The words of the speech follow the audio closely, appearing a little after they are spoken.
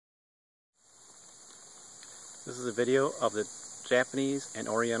This is a video of the Japanese and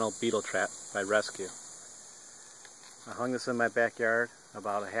Oriental Beetle trap by Rescue. I hung this in my backyard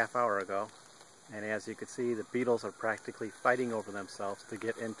about a half hour ago, and as you can see, the beetles are practically fighting over themselves to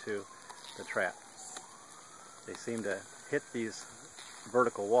get into the trap. They seem to hit these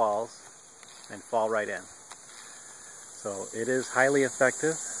vertical walls and fall right in. So it is highly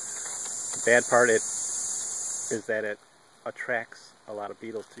effective. The bad part is that it attracts a lot of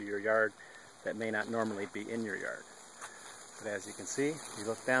beetles to your yard that may not normally be in your yard. But as you can see, you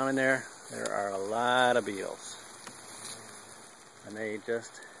look down in there, there are a lot of beetles. And they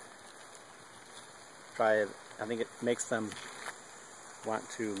just try it. I think it makes them want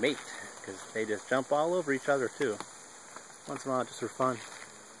to mate, because they just jump all over each other too. Once in a while, just for fun,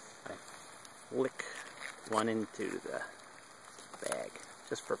 I flick one into the bag,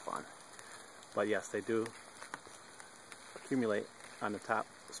 just for fun. But yes, they do accumulate on the top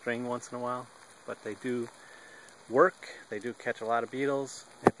string once in a while, but they do work. They do catch a lot of beetles.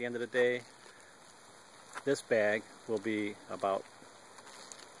 At the end of the day, this bag will be about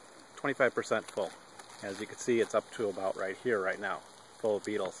 25% full. As you can see, it's up to about right here right now, full of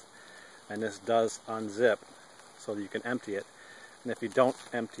beetles. And this does unzip so that you can empty it. And if you don't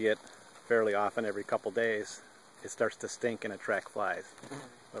empty it fairly often, every couple days, it starts to stink and attract flies.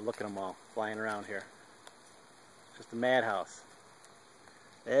 But look at them all flying around here. Just a madhouse.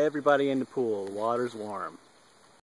 Everybody in the pool, the water's warm.